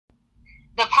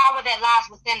power that lies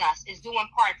within us is due in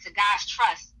part to God's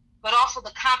trust, but also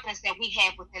the confidence that we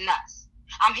have within us.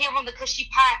 I'm here on the Cushy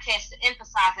Podcast to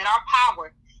emphasize that our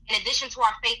power, in addition to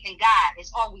our faith in God,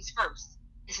 is always first.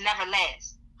 It's never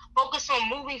last. Focus on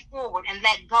moving forward and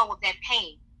let go of that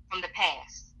pain from the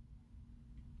past.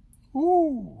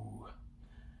 Ooh.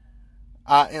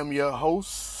 I am your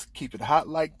host, keep it hot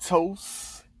like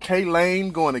toast,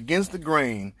 K-Lane going against the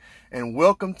grain. And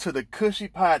welcome to the Cushy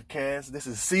Podcast. This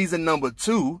is season number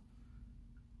 2,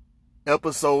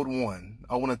 episode 1.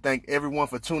 I want to thank everyone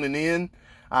for tuning in.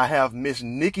 I have Miss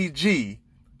Nikki G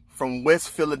from West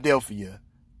Philadelphia.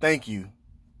 Thank you.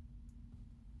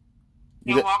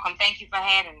 You're welcome. Thank you for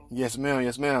having me. Yes, ma'am.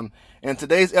 Yes, ma'am. And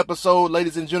today's episode,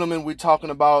 ladies and gentlemen, we're talking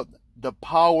about the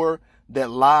power that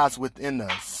lies within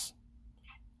us.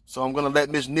 So I'm going to let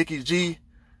Miss Nikki G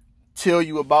tell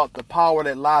you about the power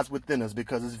that lies within us,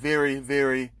 because it's very,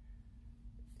 very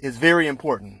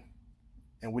important,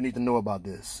 and we need to know about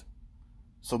this.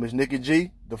 So, Miss Nikki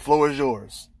G, the floor is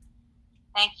yours.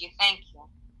 Thank you.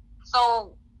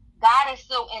 So, God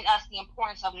instilled in us the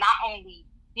importance of not only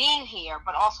being here,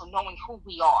 but also knowing who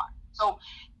we are. So,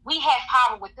 we have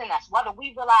power within us, whether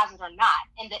we realize it or not.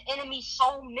 And the enemy's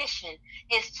sole mission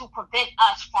is to prevent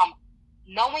us from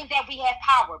knowing that we have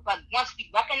power. But once we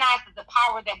recognize that the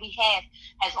power that we have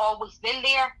has always been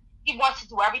there, he wants to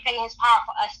do everything in his power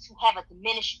for us to have a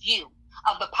diminished view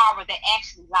of the power that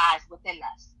actually lies within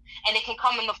us. And it can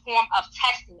come in the form of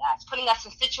testing us, putting us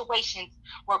in situations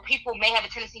where people may have a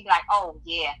tendency to be like, oh,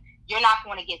 yeah, you're not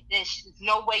going to get this. There's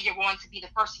no way you're going to be the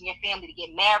first in your family to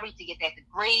get married, to get that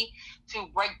degree, to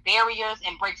break barriers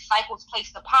and break cycles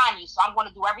placed upon you. So I'm going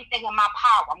to do everything in my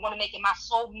power. I'm going to make it my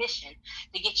sole mission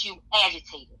to get you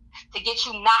agitated, to get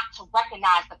you not to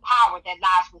recognize the power that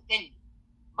lies within you.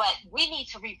 But we need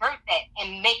to revert that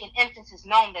and make an emphasis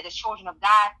known that as children of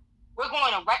God, we're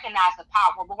going to recognize the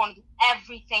power. We're going to do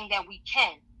everything that we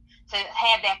can to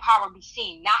have that power be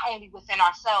seen, not only within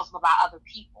ourselves, but by other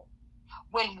people.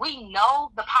 When we know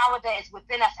the power that is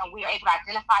within us and we are able to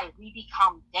identify it, we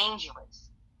become dangerous.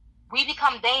 We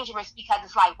become dangerous because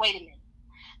it's like, wait a minute.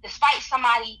 Despite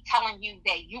somebody telling you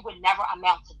that you would never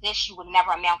amount to this, you would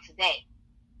never amount to that,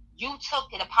 you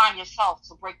took it upon yourself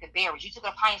to break the barriers. You took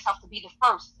it upon yourself to be the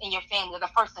first in your family, or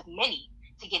the first of many,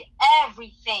 to get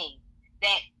everything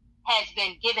that has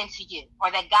been given to you,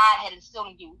 or that God had instilled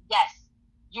in you. Yes,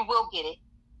 you will get it.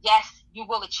 Yes, you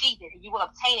will achieve it, and you will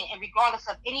obtain it. And regardless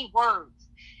of any words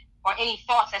or any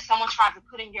thoughts that someone tries to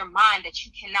put in your mind that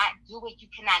you cannot do it, you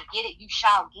cannot get it, you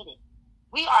shall get it.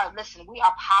 We are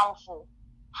powerful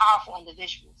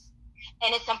individuals.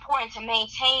 And it's important to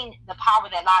maintain the power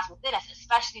that lies within us,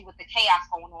 especially with the chaos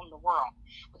going on in the world,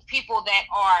 with people that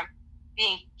are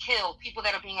being killed, people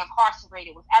that are being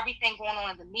incarcerated, with everything going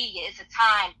on in the media. It's a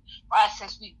time for us,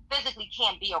 since we physically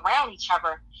can't be around each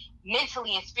other,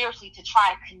 mentally and spiritually, to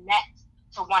try to connect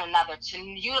to one another, to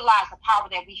utilize the power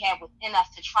that we have within us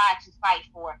to try to fight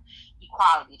for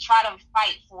equality, try to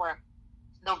fight for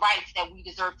the rights that we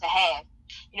deserve to have.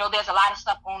 You know, there's a lot of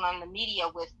stuff going on in the media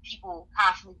with people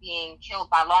constantly being killed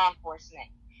by law enforcement.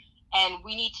 And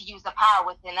we need to use the power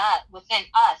within us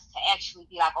to actually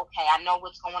be like, okay, I know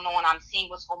what's going on. I'm seeing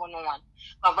what's going on.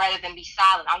 But rather than be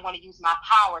silent, I'm going to use my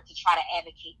power to try to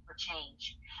advocate for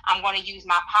change. I'm going to use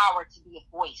my power to be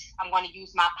a voice. I'm going to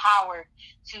use my power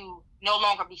to no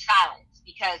longer be silent.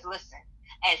 Because listen,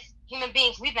 as human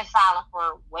beings, we've been silent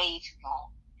for way too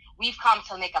long. We've come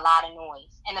to make a lot of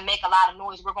noise. And to make a lot of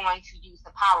noise, we're going to use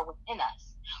the power within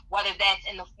us. Whether that's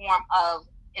in the form of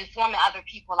informing other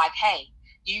people like, hey,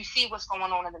 do you see what's going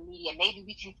on in the media? Maybe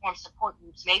we can form support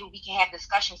groups. Maybe we can have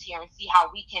discussions here and see how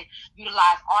we can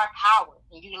utilize our power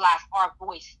and utilize our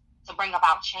voice to bring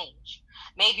about change.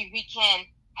 Maybe we can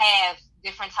have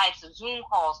different types of Zoom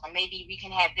calls, or maybe we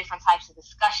can have different types of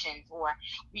discussions, or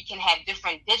we can have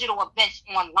different digital events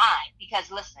online. Because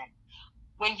listen,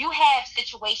 when you have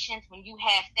situations, when you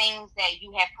have things that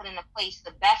you have put into place,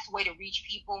 the best way to reach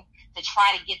people, to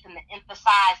try to get them to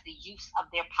emphasize the use of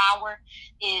their power,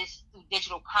 is through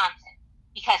digital content,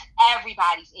 because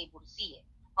everybody's able to see it.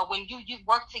 But when you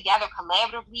work together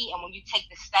collaboratively, and when you take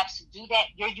the steps to do that,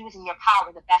 you're using your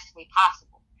power the best way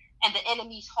possible. And the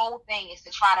enemy's whole thing is to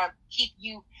try to keep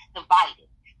you divided,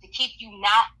 to keep you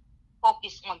not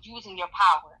focused on using your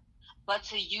power, but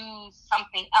to use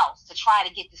something else, to try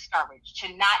to get discouraged, to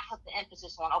not put the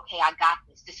emphasis on, okay, I got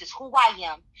this. This is who I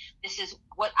am. This is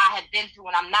what I have been through,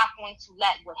 and I'm not going to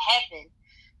let what happened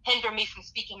hinder me from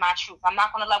speaking my truth. I'm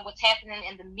not going to let what's happening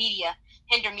in the media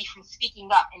hinder me from speaking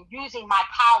up and using my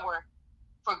power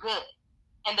for good.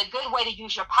 And the good way to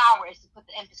use your power is to put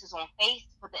the emphasis on faith,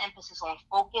 to put the emphasis on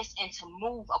focus, and to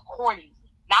move accordingly.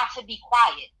 Not to be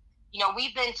quiet,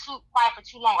 We've been too quiet for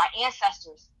too long. Our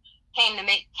ancestors came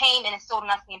and instilled in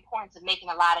us the importance of making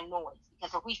a lot of noise.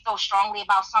 Because if we feel strongly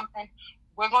about something,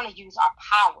 we're going to use our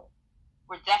power.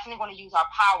 We're definitely going to use our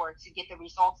power to get the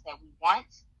results that we want,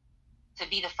 to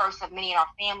be the first of many in our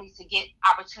families, to get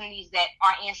opportunities that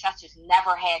our ancestors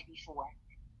never had before.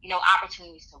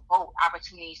 Opportunities to vote,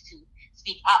 opportunities to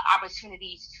speak up,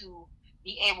 opportunities to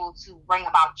be able to bring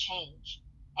about change.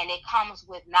 And it comes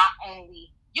with not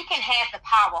only, you can have the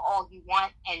power all you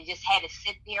want and just have it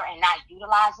sit there and not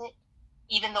utilize it,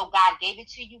 even though God gave it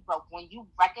to you. But when you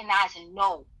recognize and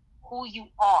know who you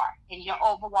are and your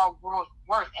overall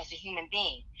worth as a human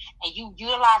being, and you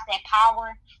utilize that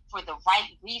power for the right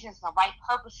reasons, the right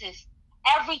purposes,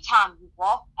 every time you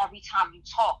walk, every time you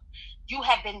talk, you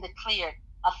have been declared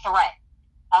a threat,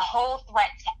 a whole threat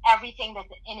to everything that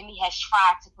the enemy has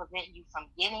tried to prevent you from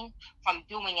getting, from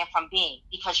doing, and from being,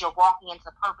 because you're walking into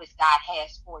the purpose God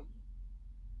has for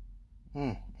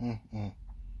you.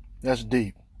 That's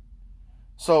deep.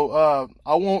 So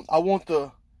I want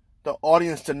the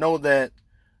audience to know that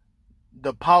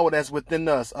the power that's within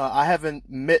us. I haven't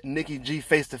met Nikki G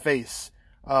face to face.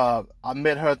 I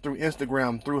met her through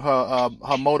Instagram, through her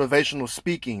motivational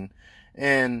speaking,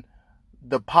 and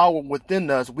the power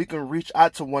within us. We can reach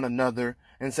out to one another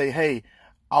and say, "Hey,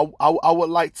 I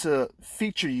would like to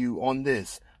feature you on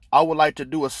this. I would like to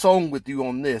do a song with you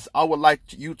on this. I would like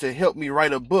you to help me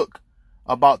write a book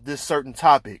about this certain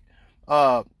topic."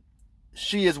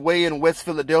 She is way in West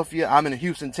Philadelphia. I'm in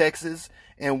Houston, Texas,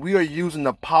 and we are using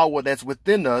the power that's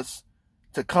within us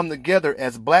to come together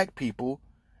as Black people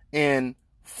and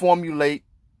formulate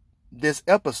this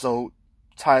episode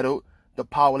titled "The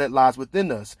Power That Lies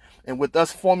Within Us." And with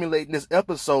us formulating this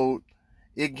episode,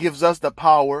 it gives us the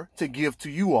power to give to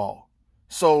you all.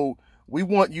 So we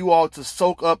want you all to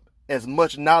soak up as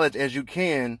much knowledge as you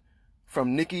can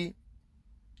from Nikki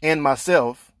and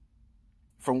myself,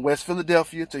 from West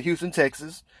Philadelphia to Houston,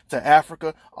 Texas, to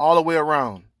Africa, all the way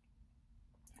around.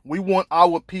 We want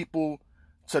our people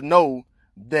to know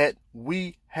that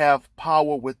we have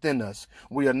power within us.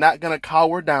 We are not going to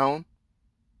cower down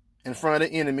in front of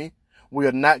the enemy. We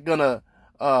are not going to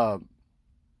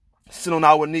sit on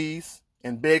our knees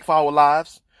and beg for our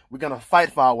lives. We're going to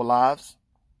fight for our lives.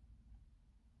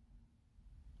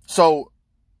 So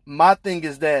my thing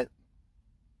is that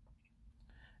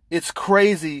it's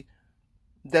crazy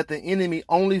that the enemy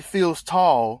only feels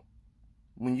tall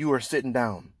when you are sitting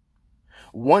down.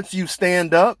 Once you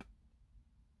stand up,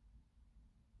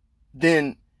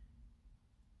 then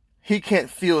he can't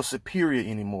feel superior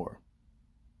anymore,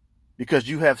 because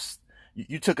you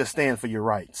took a stand for your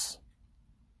rights.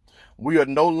 We are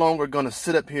no longer going to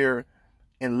sit up here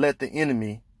and let the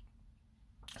enemy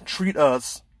treat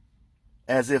us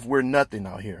as if we're nothing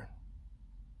out here.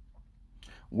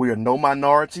 We are no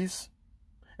minorities,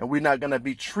 and we're not going to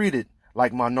be treated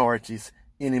like minorities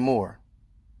anymore.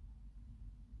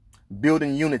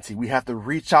 Building unity, we have to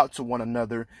reach out to one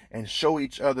another and show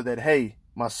each other that, hey,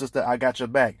 my sister, I got your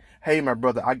back. Hey, my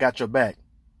brother, I got your back.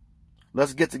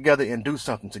 Let's get together and do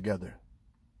something together.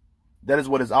 That is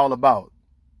what it's all about.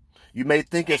 You may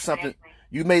think it's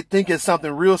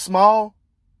something real small,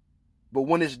 but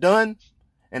when it's done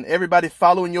and everybody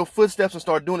following your footsteps and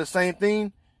start doing the same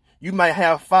thing, you might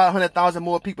have 500,000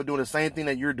 more people doing the same thing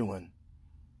that you're doing.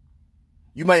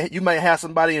 You might have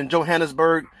somebody in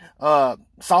Johannesburg,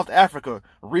 South Africa,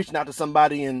 reaching out to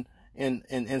somebody in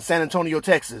San Antonio,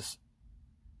 Texas.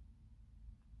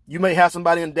 You may have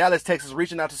somebody in Dallas, Texas,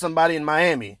 reaching out to somebody in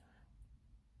Miami.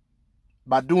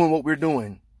 By doing what we're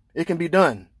doing, it can be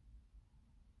done.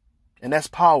 And that's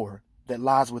power that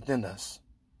lies within us.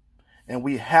 And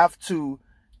we have to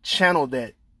channel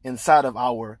that inside of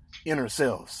our inner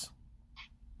selves.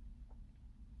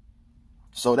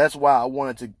 So that's why I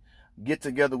wanted to get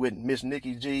together with Miss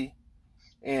Nikki G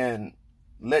and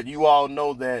let you all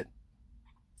know that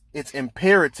it's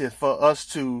imperative for us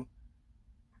to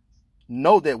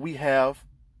know that we have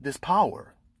this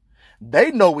power.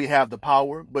 They know we have the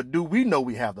power, but do we know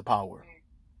we have the power?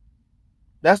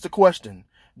 That's the question.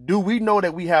 Do we know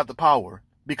that we have the power?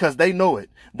 Because they know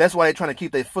it. That's why they're trying to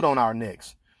keep their foot on our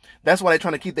necks. That's why they're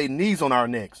trying to keep their knees on our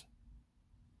necks.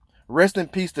 Rest in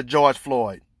peace to George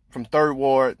Floyd from 3rd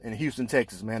Ward in Houston,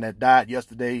 Texas, man, that died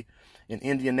yesterday in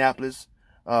Indianapolis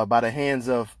by the hands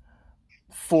of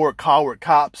 4 coward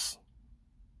cops.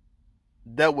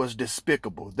 That was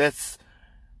despicable. It's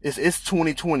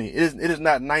 2020. It is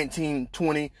not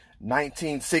 1920,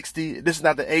 1960. This is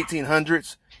not the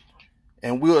 1800s.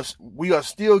 And we are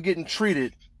still getting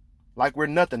treated like we're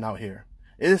nothing out here.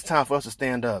 It is time for us to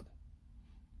stand up.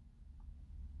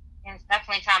 And it's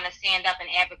definitely time to stand up and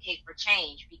advocate for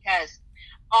change, because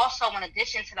also, in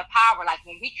addition to the power, like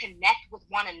when we connect with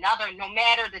one another, no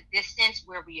matter the distance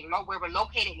where we're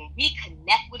located, when we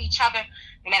connect with each other,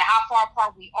 no matter how far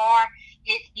apart we are,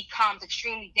 it becomes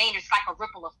extremely dangerous, like a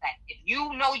ripple effect. If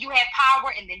you know you have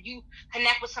power and then you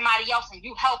connect with somebody else and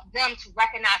you help them to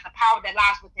recognize the power that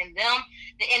lies within them,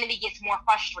 the enemy gets more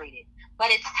frustrated.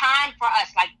 But it's time for us,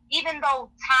 like, even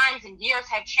though times and years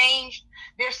have changed,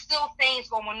 there's still things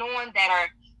going on that are,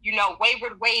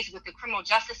 wayward ways with the criminal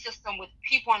justice system, with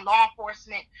people in law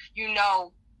enforcement,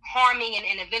 harming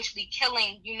and eventually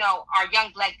killing, our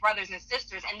young Black brothers and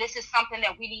sisters. And this is something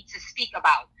that we need to speak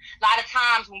about. A lot of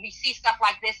times when we see stuff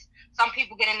like this, some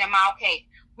people get in their mind, okay,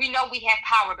 we know we have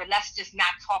power, but let's just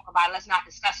not talk about it. Let's not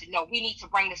discuss it. No, we need to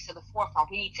bring this to the forefront.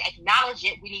 We need to acknowledge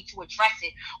it. We need to address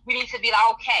it. We need to be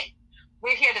like, okay,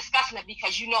 we're here discussing it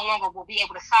because you no longer will be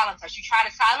able to silence us. You try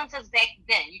to silence us back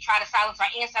then. You try to silence our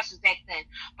ancestors back then.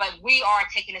 But we are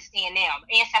taking a stand now.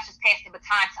 Ancestors passed the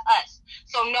baton to us.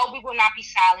 So no, we will not be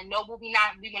silent. No, we will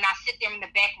not sit there in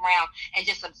the background and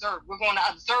just observe. We're going to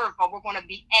observe, but we're going to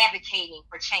be advocating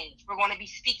for change. We're going to be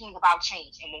speaking about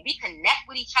change. And when we connect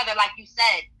with each other, like you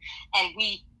said, and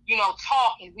we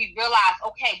talk and we realize,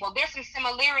 okay, well, there's some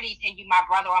similarities in you, my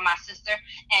brother or my sister,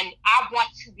 and I want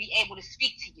to be able to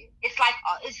speak to you. It's like,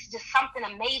 it's just something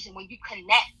amazing when you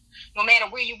connect, no matter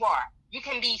where you are. You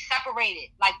can be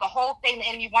separated. Like, the whole thing the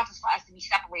enemy wants is for us to be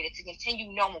separated, to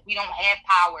continue knowing we don't have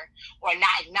power or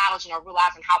not acknowledging or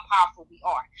realizing how powerful we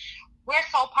are. We're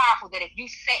so powerful that if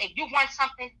you want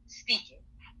something, speak it.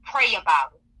 Pray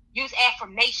about it. Use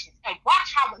affirmations and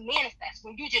watch how it manifests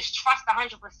when you just trust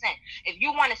 100%. If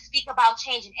you want to speak about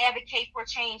change and advocate for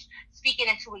change, speak it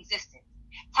into existence.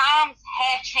 Times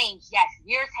have changed, yes,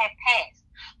 years have passed.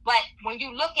 But when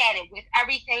you look at it with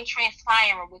everything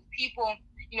transpiring, with people,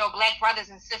 Black brothers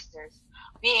and sisters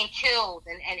being killed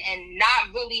and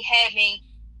not really having,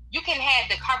 you can have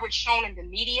the coverage shown in the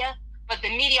media, but the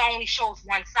media only shows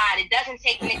one side. It doesn't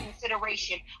take into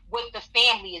consideration what the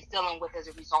family is dealing with as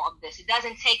a result of this. It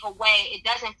doesn't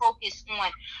focus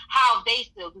on how they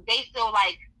feel. Do they feel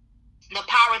like the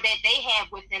power that they have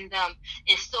within them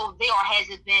is still there, or has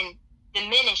it been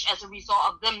diminished as a result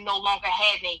of them no longer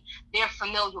having their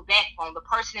familial backbone, the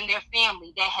person in their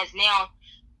family that has now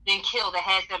been killed, that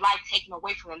has their life taken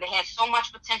away from them? They have so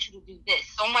much potential to do this,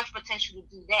 so much potential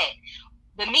to do that.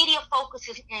 The media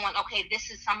focuses on, okay,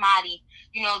 this is somebody,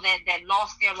 that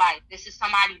lost their life. This is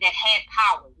somebody that had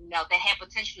power, that had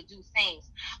potential to do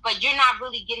things. But you're not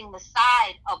really getting the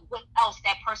side of what else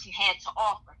that person had to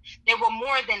offer. They were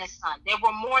more than a son. They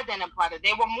were more than a brother.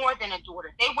 They were more than a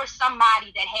daughter. They were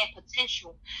somebody that had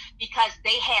potential because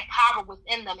they had power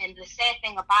within them. And the sad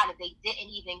thing about it, they didn't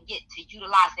even get to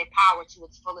utilize their power to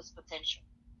its fullest potential.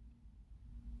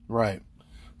 Right.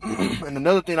 And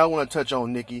another thing I want to touch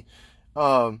on, Nikki,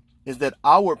 is that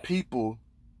our people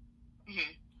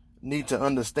need to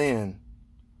understand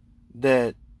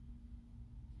that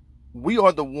we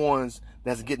are the ones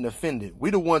that's getting offended. We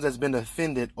the ones that's been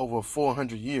offended over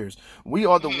 400 years. We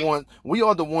are the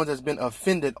ones that's been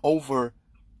offended over,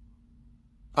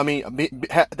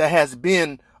 that has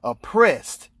been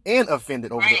oppressed and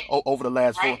offended over the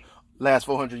last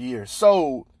 400 years.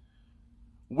 So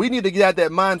we need to get out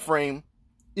that mind frame.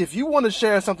 If you want to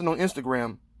share something on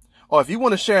Instagram, or if you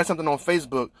want to share something on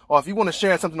Facebook, or if you want to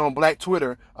share something on Black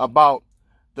Twitter about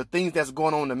the things that's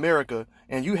going on in America,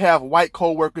 and you have white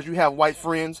co-workers, you have white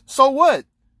friends, so what?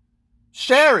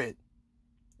 Share it.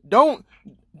 Don't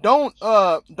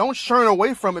shun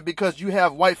away from it because you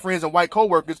have white friends and white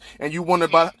co-workers and you wonder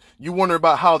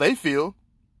about how they feel.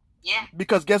 Yeah.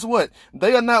 Because guess what?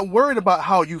 They are not worried about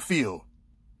how you feel.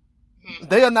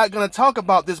 They are not going to talk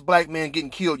about this black man getting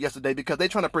killed yesterday because they're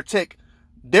trying to protect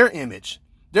their image.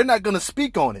 They're not going to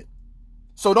speak on it.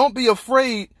 So don't be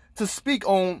afraid to speak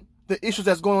on the issues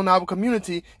that's going on in our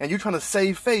community, and you're trying to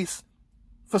save face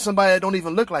for somebody that don't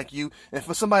even look like you, and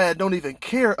for somebody that don't even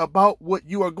care about what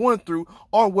you are going through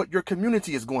or what your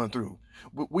community is going through.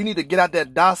 We need to get out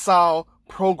that docile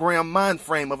program mind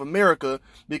frame of America,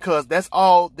 because that's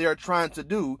all they're trying to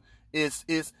do is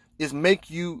make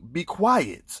you be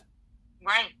quiet.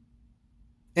 Right.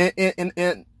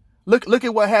 And look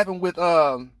at what happened with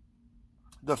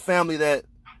the family that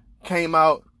came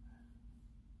out,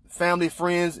 family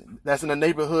friends that's in the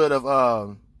neighborhood of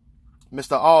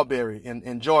Mr. Arbery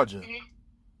in Georgia.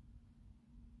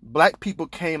 Black people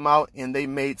came out and they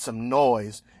made some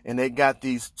noise, and they got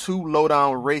these two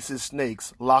low-down racist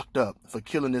snakes locked up for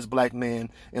killing this black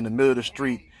man in the middle of the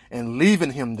street and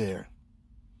leaving him there.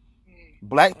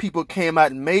 Black people came out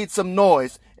and made some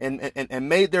noise and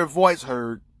made their voice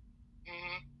heard,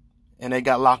 and they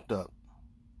got locked up.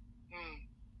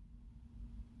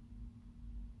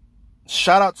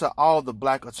 Shout out to all the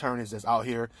black attorneys that's out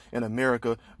here in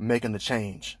America making the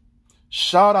change.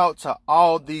 Shout out to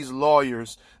all these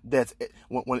lawyers that's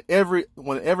every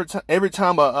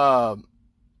time a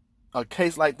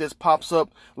case like this pops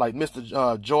up, like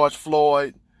Mr. George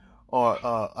Floyd or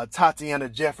a Tatiana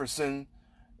Jefferson.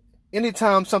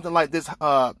 Anytime something like this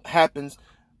happens,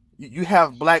 you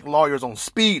have black lawyers on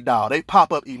speed dial. They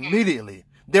pop up immediately.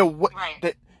 They're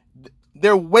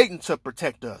waiting to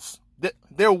protect us.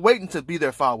 They're waiting to be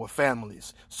there for our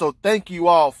families. So thank you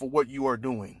all for what you are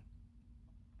doing.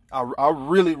 I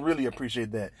really, really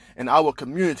appreciate that. And our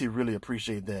community really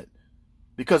appreciate that.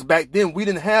 Because back then we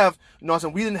didn't have,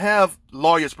 we didn't have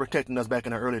lawyers protecting us back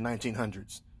in the early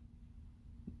 1900s.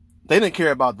 They didn't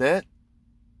care about that.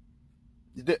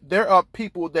 There are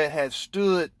people that had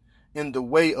stood in the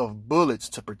way of bullets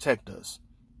to protect us.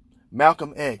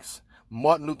 Malcolm X,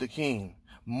 Martin Luther King,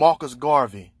 Marcus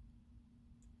Garvey,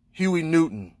 Huey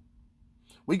Newton.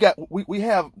 We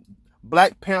have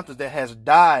Black Panthers that has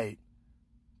died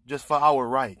just for our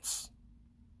rights.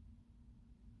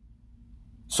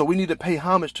 So we need to pay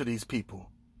homage to these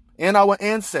people and our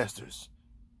ancestors.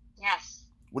 Yes.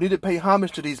 We need to pay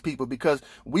homage to these people because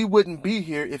we wouldn't be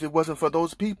here if it wasn't for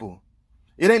those people.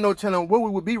 It ain't no telling where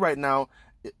we would be right now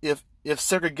if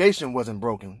segregation wasn't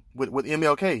broken with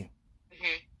MLK.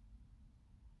 Mm-hmm.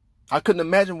 I couldn't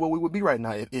imagine where we would be right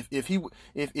now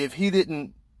if he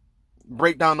didn't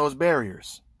break down those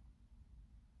barriers.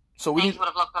 So things would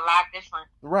have looked a lot different.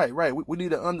 Right. We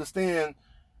need to understand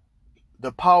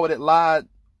the power that lied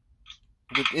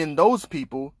within those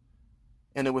people,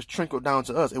 and it was trickled down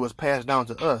to us. It was passed down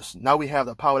to us. Now we have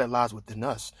the power that lies within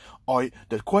us.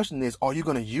 The question is, are you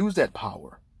going to use that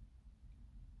power?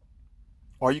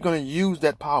 Are you going to use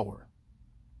that power?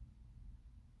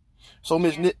 So,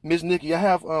 Miss Nikki, I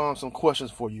have some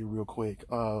questions for you real quick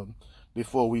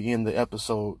before we end the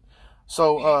episode.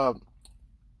 So,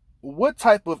 what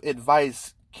type of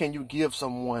advice can you give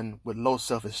someone with low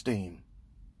self-esteem?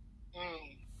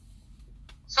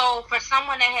 So, for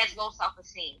someone that has low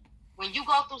self-esteem, when you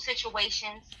go through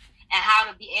situations and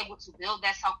how to be able to build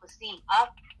that self-esteem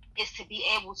up is to be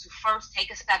able to first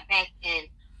take a step back and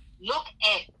look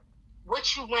at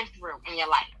what you went through in your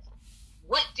life.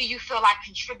 What do you feel like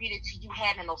contributed to you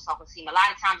having low self-esteem? A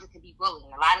lot of times it could be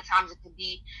bullying. A lot of times it could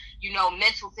be,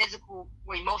 mental, physical,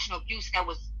 or emotional abuse that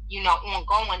was,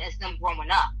 ongoing as them growing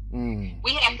up.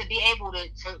 We have to be able to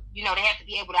they have to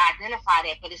be able to identify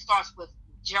that, but it starts with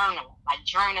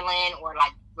journaling or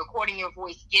like recording your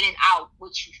voice, getting out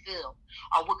what you feel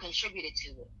or what contributed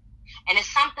to it. And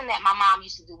it's something that my mom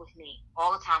used to do with me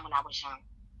all the time when I was young.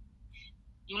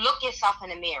 You look yourself in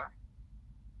the mirror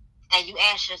and you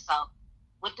ask yourself,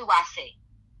 what do I see?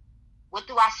 What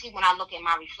do I see when I look at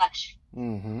my reflection?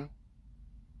 Mm-hmm.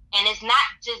 And it's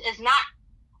not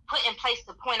put in place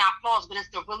to point out flaws, but it's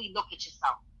to really look at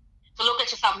yourself. To look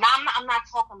at yourself. Now, I'm not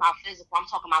talking about physical. I'm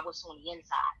talking about what's on the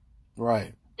inside.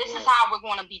 Right. This is how we're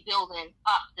going to be building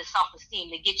up the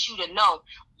self-esteem to get you to know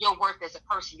your worth as a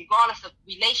person. Regardless of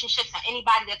relationships or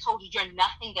anybody that told you you're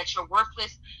nothing, that you're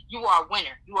worthless, you are a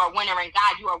winner. You are a winner in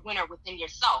God. You are a winner within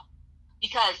yourself.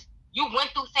 Because you went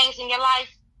through things in your life,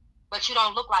 but you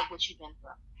don't look like what you've been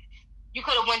through. You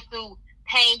could have went through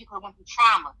pain. You could have went through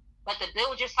trauma. But to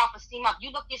build your self-esteem up,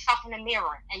 you look yourself in the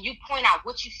mirror and you point out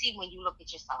what you see when you look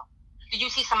at yourself. Do you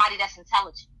see somebody that's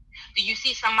intelligent? Do you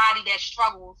see somebody that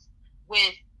struggles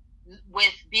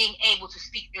with being able to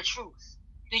speak their truth?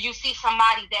 Do you see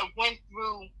somebody that went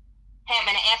through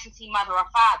having an absentee mother or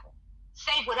father?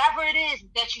 Say whatever it is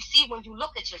that you see when you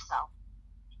look at yourself.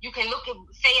 You can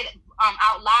say it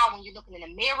out loud when you're looking in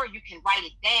the mirror. You can write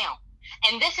it down.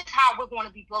 And this is how we're going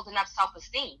to be building up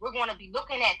self-esteem. We're going to be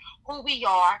looking at who we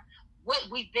are, what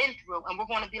we've been through, and we're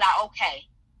going to be like, okay,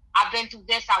 I've been through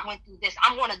this, I went through this.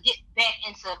 I'm going to get back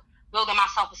into building my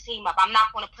self-esteem up. I'm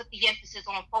not going to put the emphasis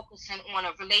on focusing on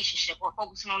a relationship or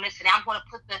focusing on this today. I'm going to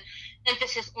put the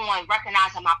emphasis on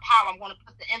recognizing my power. I'm going to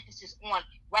put the emphasis on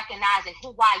recognizing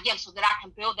who I am so that I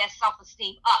can build that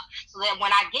self-esteem up so that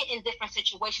when I get in different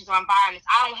situations or environments,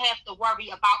 I don't have to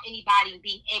worry about anybody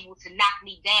being able to knock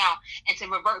me down and to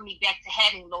revert me back to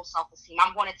having low self-esteem.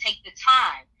 I'm going to take the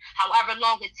time, however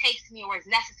long it takes me or is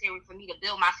necessary for me to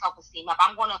build my self-esteem up.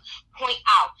 I'm going to point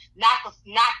out not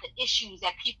the issues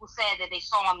that people said that they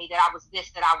saw in me, that I was this,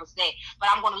 that I was that,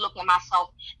 but I'm going to look at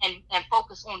myself and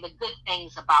focus on the good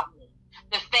things about me.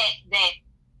 The fact that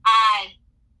I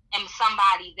am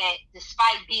somebody that,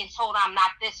 despite being told I'm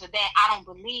not this or that, I don't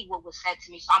believe what was said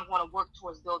to me, so I'm going to work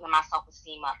towards building my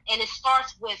self-esteem up. And it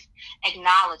starts with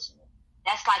acknowledging it.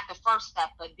 That's like the first step,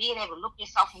 but being able to look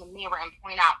yourself in the mirror and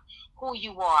point out who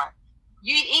you are.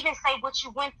 You even say what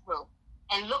you went through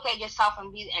and look at yourself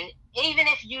and even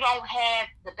if you don't have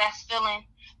the best feeling,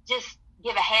 just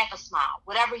give a half a smile,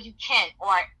 whatever you can,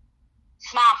 or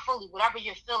smile fully, whatever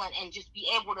you're feeling, and just be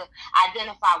able to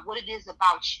identify what it is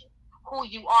about you, who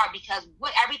you are, because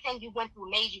everything you went through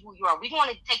made you who you are. We're going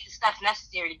to take the steps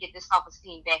necessary to get this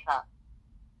self-esteem back up.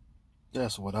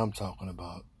 That's what I'm talking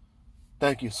about.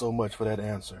 Thank you so much for that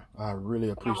answer. I really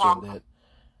appreciate that,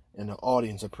 and the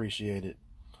audience appreciate it.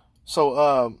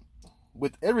 So,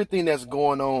 with everything that's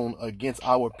going on against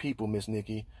our people, Miss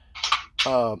Nikki,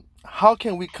 how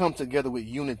can we come together with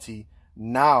unity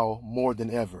now more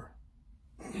than ever?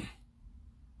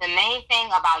 The main thing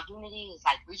about unity is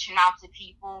like reaching out to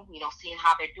people, seeing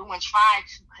how they're doing, try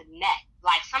to connect.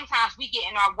 Like sometimes we get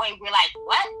in our way, we're like,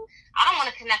 what? I don't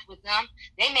want to connect with them.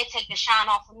 They may take the shine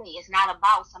off of me. It's not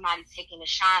about somebody taking the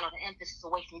shine or the emphasis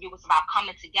away from you. It's about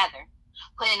coming together,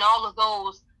 putting all of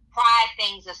those pride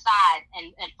things aside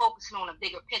and focusing on a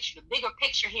bigger picture. The bigger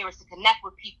picture here is to connect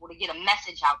with people, to get a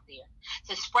message out there,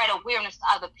 to spread awareness to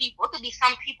other people. It could be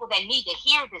some people that need to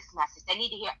hear this message. They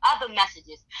need to hear other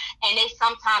messages, and they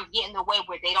sometimes get in the way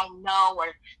where they don't know,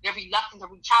 or they're reluctant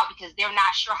to reach out because they're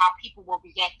not sure how people will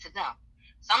react to them.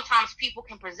 Sometimes people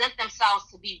can present themselves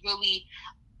to be really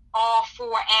all for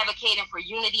advocating for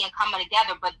unity and coming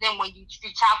together, but then when you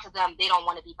reach out to them, they don't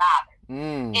want to be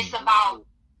bothered. It's about,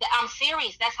 I'm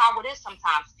serious. That's how it is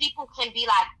sometimes. People can be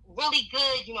like really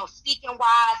good, speaking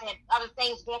wise and other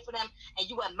things going for them, and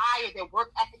you admire their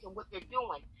work ethic and what they're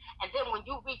doing. And then when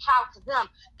you reach out to them,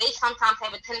 they sometimes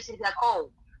have a tendency to be like, oh,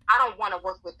 I don't want to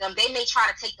work with them. They may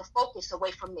try to take the focus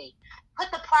away from me.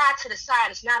 Put the pride to the side.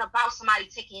 It's not about somebody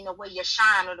taking away your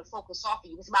shine or the focus off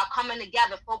of you. It's about coming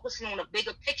together, focusing on a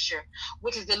bigger picture,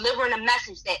 which is delivering a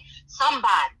message that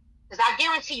somebody, because I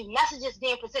guarantee you, messages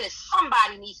being presented,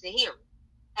 somebody needs to hear it.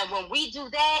 And when we do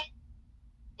that,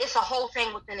 it's a whole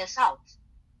thing within itself.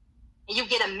 And you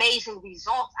get amazing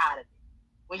results out of it.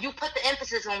 When you put the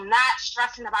emphasis on not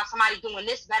stressing about somebody doing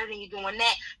this better than you doing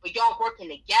that, but y'all working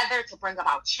together to bring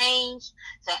about change,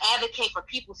 to advocate for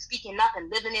people speaking up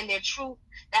and living in their truth,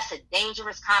 that's a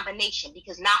dangerous combination,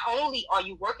 because not only are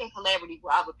you working collaboratively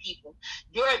with other people,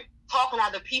 you're talking to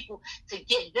other people to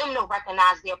get them to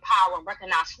recognize their power and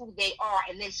recognize who they are,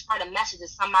 and then spread a message to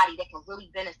somebody that can really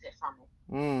benefit from it.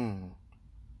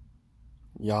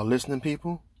 Y'all listening,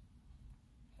 people?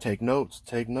 Take notes.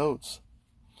 Take notes.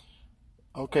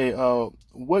 Okay,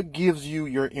 what gives you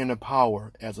your inner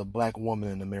power as a Black woman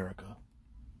in America?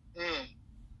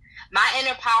 My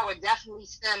inner power definitely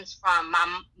stems from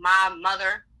my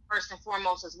mother, first and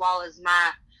foremost, as well as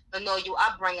my familial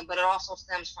upbringing, but it also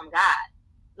stems from God.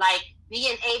 Like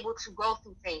being able to go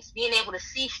through things, being able to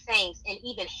see things, and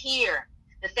even hear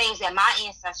the things that my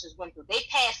ancestors went through. They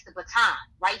passed the baton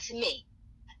right to me.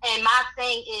 And my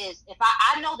thing is, if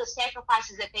I know the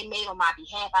sacrifices that they made on my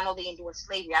behalf, I know they endured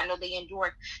slavery. I know they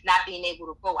endured not being able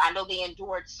to vote. I know they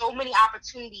endured so many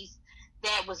opportunities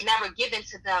that was never given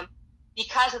to them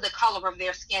because of the color of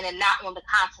their skin and not on the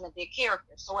content of their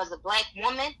character. So as a Black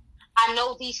woman, I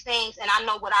know these things, and I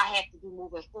know what I have to do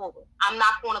moving forward. I'm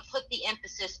not going to put the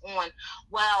emphasis on,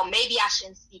 well, maybe I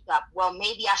shouldn't speak up. Well,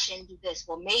 maybe I shouldn't do this.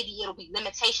 Well, maybe it'll be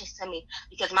limitations to me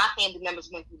because my family members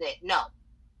went through that. No.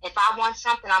 If I want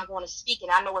something, I'm going to speak. And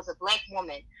I know as a Black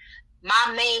woman,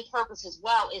 my main purpose as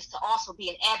well is to also be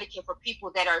an advocate for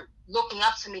people that are looking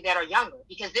up to me that are younger,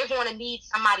 because they're going to need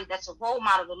somebody that's a role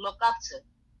model to look up to.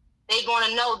 They're going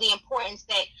to know the importance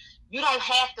that you don't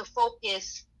have to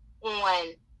focus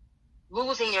on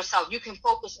losing yourself. You can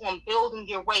focus on building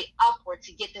your way upward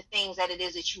to get the things that it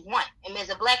is that you want. And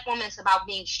as a Black woman, it's about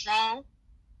being strong,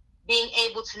 being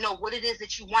able to know what it is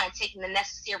that you want and taking the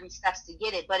necessary steps to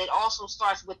get it. But it also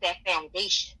starts with that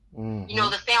foundation.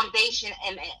 The foundation,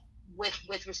 and with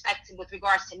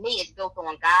regards to me, is built on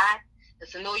God, the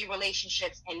familiar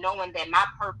relationships, and knowing that my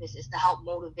purpose is to help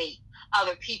motivate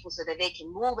other people so that they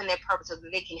can move in their purpose, so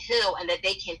that they can heal, and that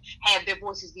they can have their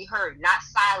voices be heard, not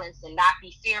silenced, and not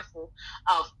be fearful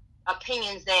of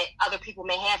opinions that other people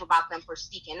may have about them for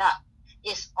speaking up.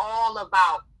 It's all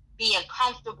about being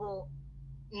comfortable,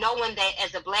 knowing that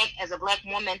as a black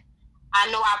woman,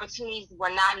 I know opportunities were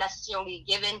not necessarily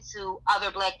given to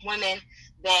other Black women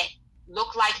that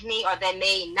look like me or that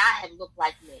may not have looked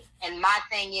like me. And my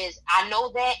thing is, I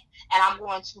know that, and I'm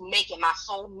going to make it my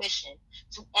sole mission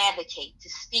to advocate, to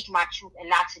speak my truth, and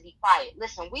not to be quiet.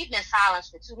 Listen, we've been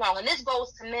silenced for too long, and this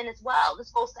goes to men as well.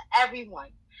 This goes to everyone,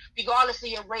 regardless of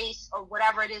your race or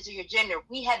whatever it is, or your gender.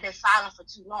 We have been silent for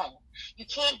too long. You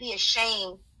can't be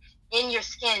ashamed in your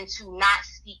skin to not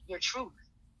speak your truth.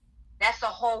 That's the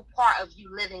whole part of you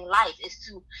living life, is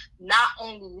to not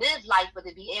only live life, but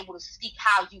to be able to speak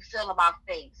how you feel about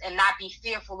things and not be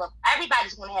fearful of,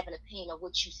 everybody's going to have an opinion of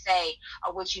what you say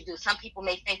or what you do. Some people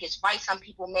may think it's right. Some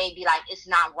people may be like, it's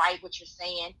not right what you're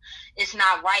saying. It's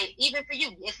not right. Even for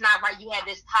you, it's not right. You have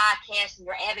this podcast and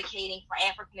you're advocating for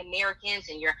African Americans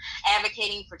and you're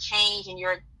advocating for change and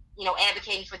you're,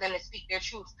 advocating for them to speak their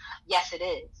truth. Yes, it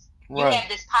is. You have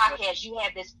this podcast, you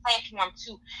have this platform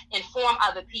to inform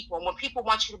other people. And when people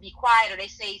want you to be quiet or they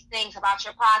say things about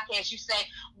your podcast, you say,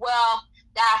 well,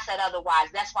 God said otherwise.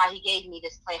 That's why he gave me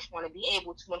this platform, to be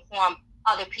able to inform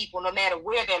other people no matter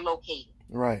where they're located.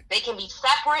 Right. They can be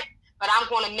separate, but I'm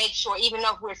going to make sure, even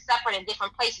though we're separate in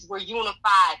different places, we're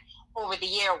unified over the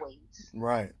airwaves.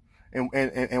 Right.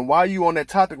 And while you on that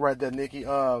topic right there, Nikki,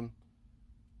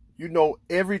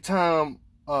 every time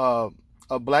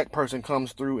a black person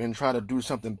comes through and try to do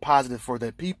something positive for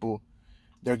their people,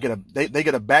 they get a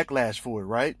backlash for it,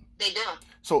 right? They do.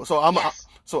 So I'm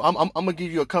gonna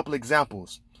give you a couple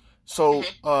examples. So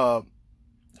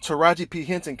Taraji P.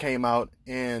 Henson came out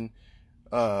and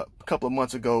a couple of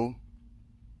months ago,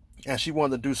 and she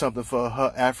wanted to do something for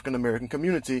her African American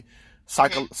community,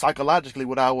 psychologically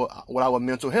with our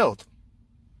mental health.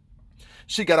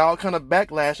 She got all kind of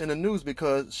backlash in the news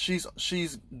because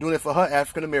she's doing it for her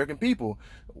African American people.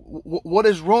 What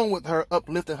is wrong with her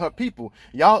uplifting her people?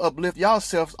 Y'all uplift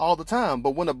yourselves all the time,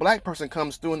 but when a black person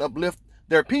comes through and uplift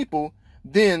their people,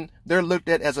 then they're looked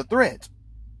at as a threat.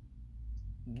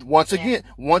 Once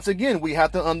again, we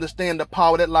have to understand the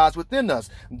power that lies within us.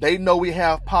 They know we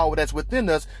have power that's within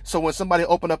us, so when somebody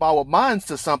open up our minds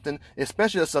to something,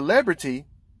 especially a celebrity,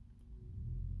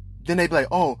 then they be like,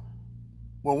 oh,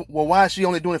 well, why is she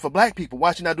only doing it for black people?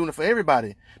 Why is she not doing it for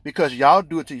everybody? Because y'all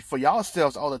do it for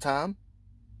yourselves all the time.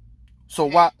 So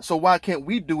why can't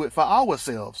we do it for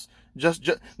ourselves? Just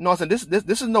no, I'm saying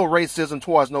this is no racism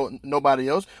towards nobody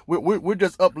else. We're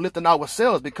just uplifting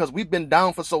ourselves because we've been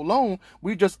down for so long.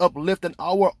 We just uplifting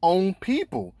our own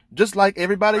people, just like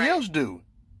everybody else do.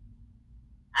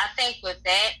 I think with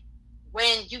that,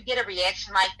 when you get a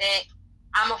reaction like that,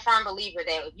 I'm a firm believer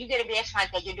that if you get a reaction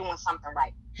like that, you're doing something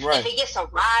right. If it gets a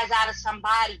rise out of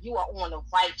somebody, you are on the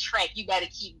right track. You got to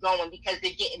keep going because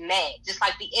they're getting mad. Just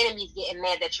like the enemy's getting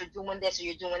mad that you're doing this or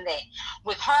you're doing that.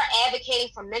 With her advocating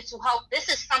for mental health, this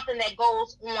is something that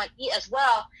goes on as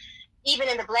well, even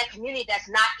in the black community, that's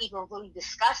not even really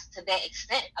discussed to that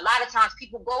extent. A lot of times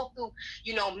people go through,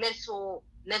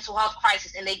 mental health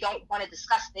crisis and they don't want to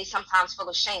discuss it. They sometimes feel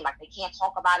ashamed, like they can't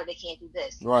talk about it, they can't do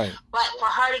this. Right. But for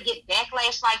her to get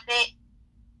backlash like that,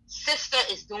 sister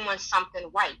is doing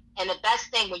something right. And the best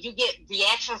thing, when you get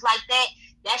reactions like that,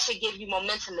 that should give you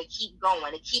momentum to keep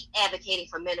going, to keep advocating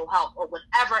for mental health or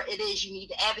whatever it is you need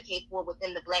to advocate for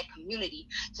within the black community,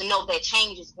 to know that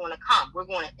change is going to come. We're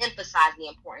going to emphasize the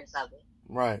importance of it.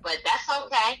 Right. But that's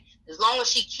okay. As long as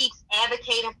she keeps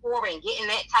advocating for it and getting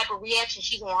that type of reaction,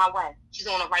 she's on her way. She's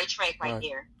on the right track right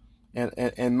there.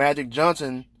 And Magic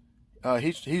Johnson,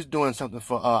 he's doing something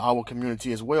for our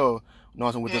community as well.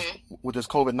 With this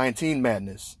COVID-19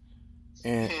 madness,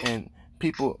 and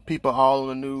people all on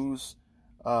the news,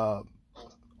 on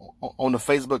the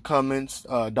Facebook comments,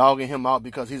 dogging him out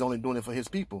because he's only doing it for his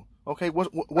people. Okay, what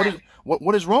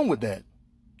is wrong with that?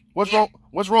 What's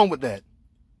wrong with that?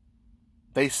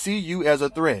 They see you as a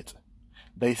threat.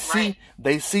 They see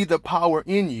the power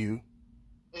in you.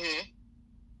 Mm-hmm.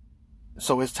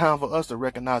 So it's time for us to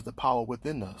recognize the power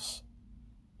within us.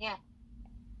 Yeah.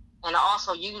 And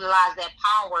also utilize that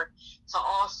power to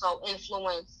also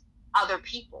influence other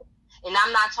people. And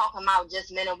I'm not talking about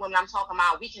just men and women. I'm talking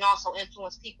about we can also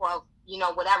influence people of,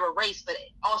 whatever race, but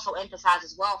also emphasize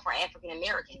as well for African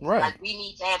Americans. Right. Like we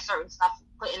need to have certain stuff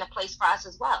put into place for us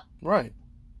as well. Right.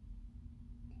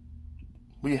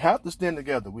 We have to stand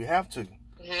together. We have to.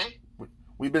 Mm-hmm.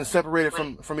 We've been separated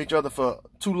from each other for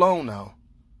too long now.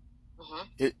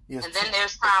 Mm-hmm. And then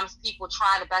there's times people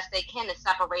try the best they can to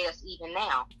separate us even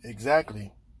now.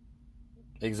 Exactly.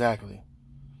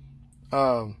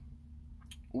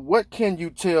 What can you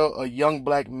tell a young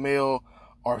black male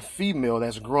or female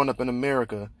that's grown up in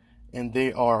America and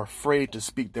they are afraid to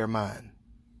speak their mind?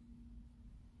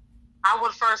 I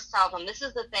would first tell them, this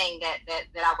is the thing that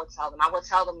I would tell them. I would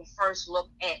tell them to first look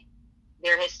at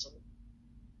their history.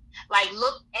 Like,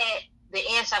 look at the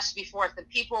ancestors before us, the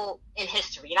people in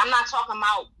history. And I'm not talking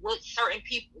about what certain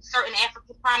people, certain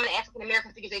prominent African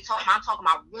American figures they talk about. I'm talking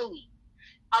about really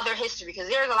other history, because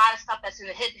there's a lot of stuff that's in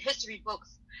the history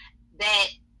books that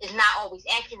is not always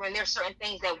accurate, and there's certain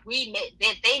things that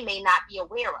they may not be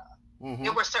aware of.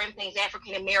 There were certain things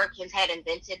African Americans had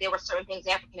invented. There were certain things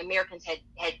African Americans had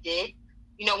did.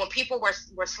 When people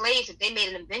were slaves, if they made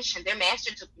an invention, their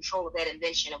master took control of that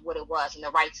invention and what it was and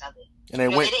the rights of it. And they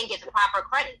didn't get the proper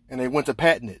credit. And they went to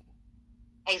patent it.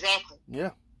 Exactly.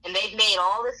 Yeah. And they've made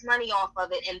all this money off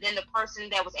of it, and then the person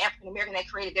that was African American that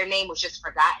created their name was just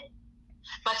forgotten.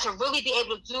 But to really be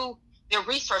able to do their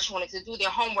research on it, to do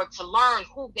their homework, to learn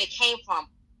who they came from,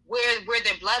 where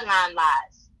their bloodline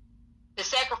lies, the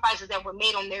sacrifices that were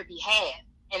made on their behalf,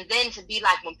 and then to be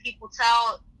like, when people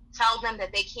tell them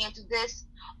that they can't do this,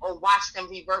 or watch them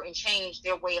revert and change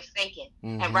their way of thinking,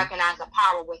 and recognize the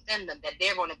power within them, that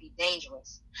they're going to be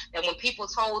dangerous. That when people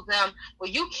told them, well,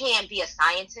 you can't be a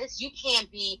scientist, you can't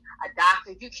be a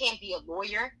doctor, you can't be a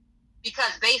lawyer,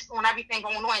 because based on everything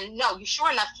going on, no, you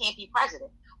sure enough can't be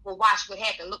president. Well, watch what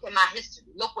happened. Look at my history.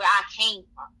 Look where I came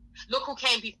from. Look who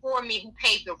came before me, who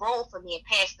paved the road for me and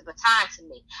passed the baton to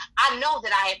me. I know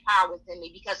that I have power within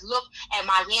me, because look at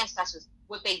my ancestors,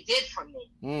 what they did for me.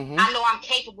 I know I'm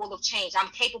capable of change. I'm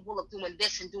capable of doing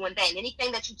this and doing that. And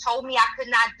anything that you told me I could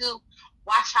not do,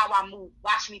 watch how I move.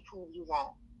 Watch me prove you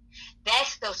wrong.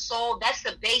 That's the soul. That's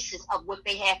the basis of what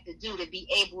they have to do to be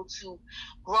able to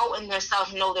grow in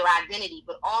themselves, know their identity,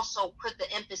 but also put the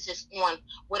emphasis on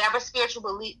whatever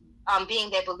spiritual being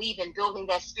they believe in, building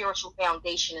that spiritual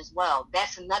foundation as well.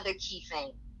 That's another key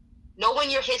thing.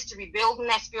 Knowing your history, building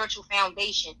that spiritual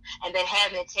foundation, and then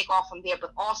having it take off from there,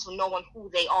 but also knowing who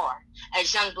they are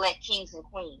as young Black kings and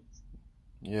queens.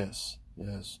 Yes.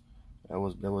 That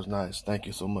was nice. Thank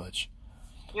you so much.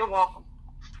 You're welcome.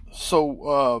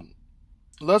 So,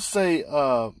 let's say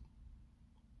a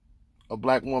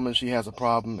Black woman, she has a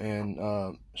problem,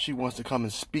 and she wants to come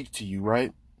and speak to you,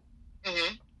 right?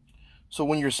 So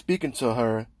when you're speaking to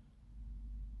her,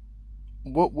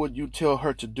 what would you tell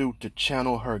her to do to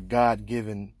channel her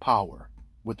God-given power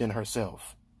within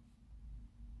herself?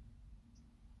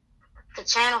 To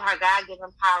channel her God-given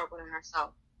power within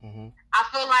herself. I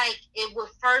feel like it would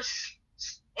first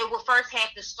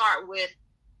have to start with,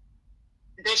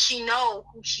 does she know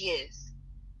who she is?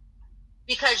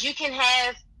 Because you can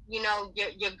have, your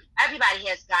everybody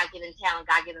has God-given talent,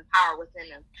 God-given power within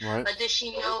them. Right. But does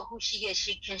she know who she is?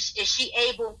 Is she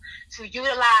able to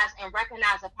utilize and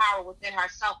recognize the power within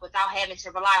herself without having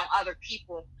to rely on other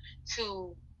people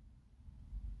to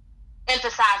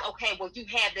emphasize, okay, well, you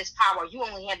have this power. You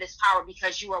only have this power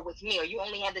because you are with me, or you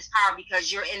only have this power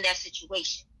because you're in that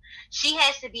situation. She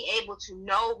has to be able to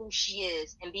know who she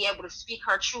is and be able to speak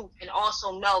her truth, and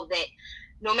also know that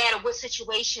no matter what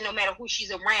situation, no matter who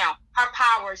she's around, her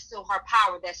power is still her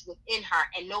power that's within her,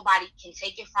 and nobody can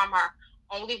take it from her.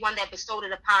 Only one that bestowed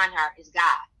it upon her is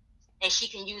God, and she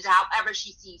can use it however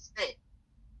she sees fit.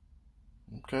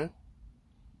 Okay.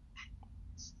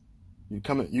 You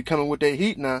coming with that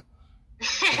heat now.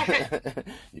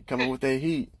 You coming with that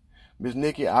heat. Ms.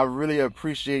 Nikki, I really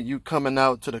appreciate you coming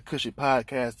out to the Cushy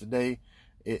Podcast today.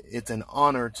 It's an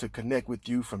honor to connect with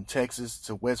you from Texas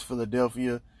to West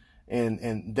Philadelphia.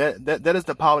 And that is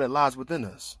the power that lies within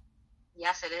us.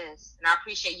 Yes, it is. And I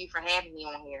appreciate you for having me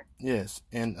on here. Yes.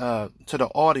 And to the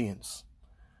audience,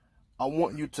 I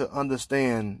want you to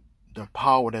understand the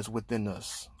power that's within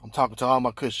us. I'm talking to all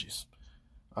my cushies.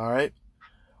 All right.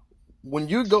 When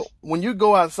you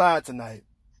go outside tonight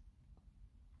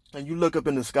and you look up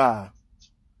in the sky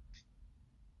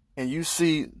and you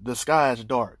see the sky is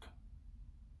dark,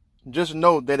 just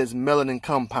know that it's melanin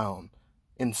compound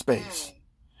in space.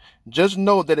 Just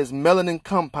know that it's melanin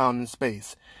compound in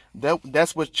space.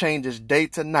 That's what changes day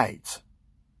to night.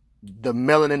 The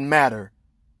melanin matter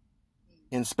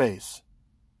in space.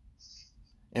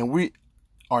 And we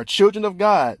are children of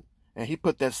God, and He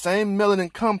put that same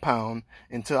melanin compound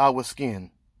into our skin.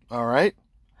 All right?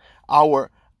 Our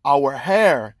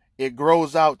hair, it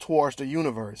grows out towards the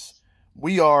universe.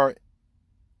 We are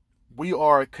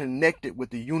connected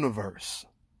with the universe.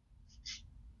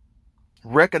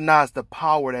 Recognize the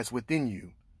power that's within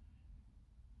you.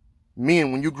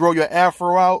 Men, when you grow your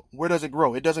afro out, where does it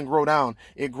grow? It doesn't grow down.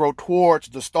 It grows towards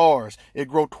the stars. It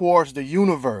grows towards the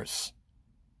universe.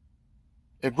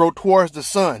 It grows towards the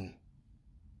sun.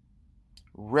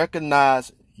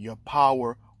 Recognize your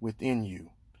power within you.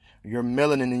 Your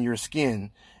melanin in your skin,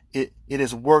 it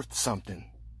is worth something.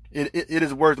 It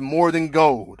is worth more than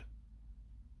gold.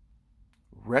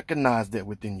 Recognize that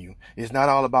within you. It's not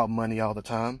all about money all the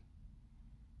time.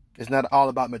 It's not all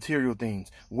about material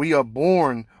things. We are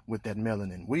born with that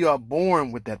melanin. We are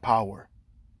born with that power.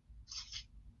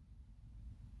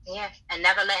 Yeah, and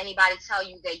never let anybody tell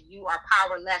you that you are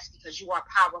powerless, because you are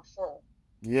powerful.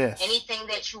 Yes. Anything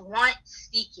that you want,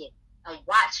 speak it, and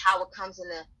watch how it comes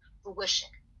into fruition.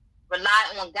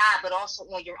 Rely on God, but also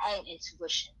on your own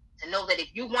intuition, to know that if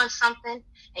you want something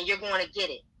and you're going to get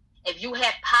it. If you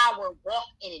have power, walk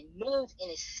in it, move in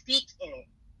it, speak in it,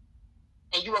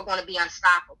 and you are going to be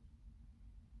unstoppable.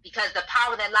 Because the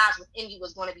power that lies within you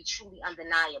is going to be truly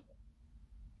undeniable.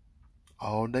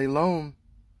 All day long.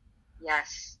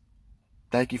 Yes.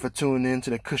 Thank you for tuning in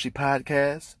to the Cushy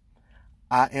Podcast.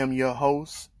 I am your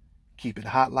host, keep it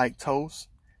hot like toast,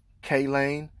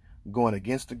 K-Lane, going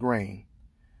against the grain.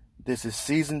 This is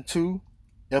Season 2,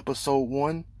 Episode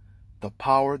 1, The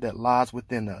Power That Lies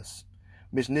Within Us.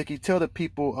 Miss Nikki, tell the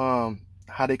people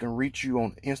how they can reach you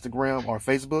on Instagram or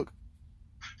Facebook.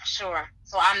 Sure.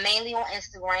 So I'm mainly on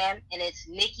Instagram, and it's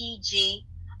Nikki G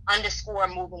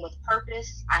 _moving with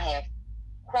purpose. I have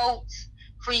quotes,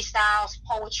 freestyles,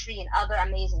 poetry, and other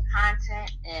amazing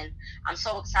content. And I'm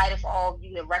so excited for all of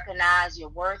you to recognize your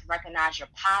worth, recognize your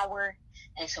power,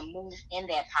 and to move in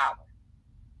that power.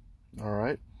 All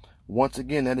right. Once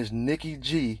again, that is Nikki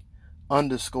G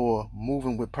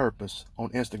 _moving with purpose on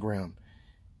Instagram.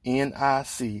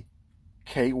 NICKYG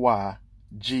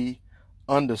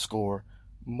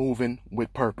 _moving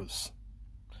with purpose.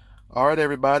 All right,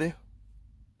 everybody.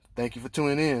 Thank you for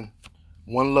tuning in.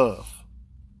 One love.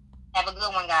 Have a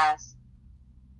good one, guys.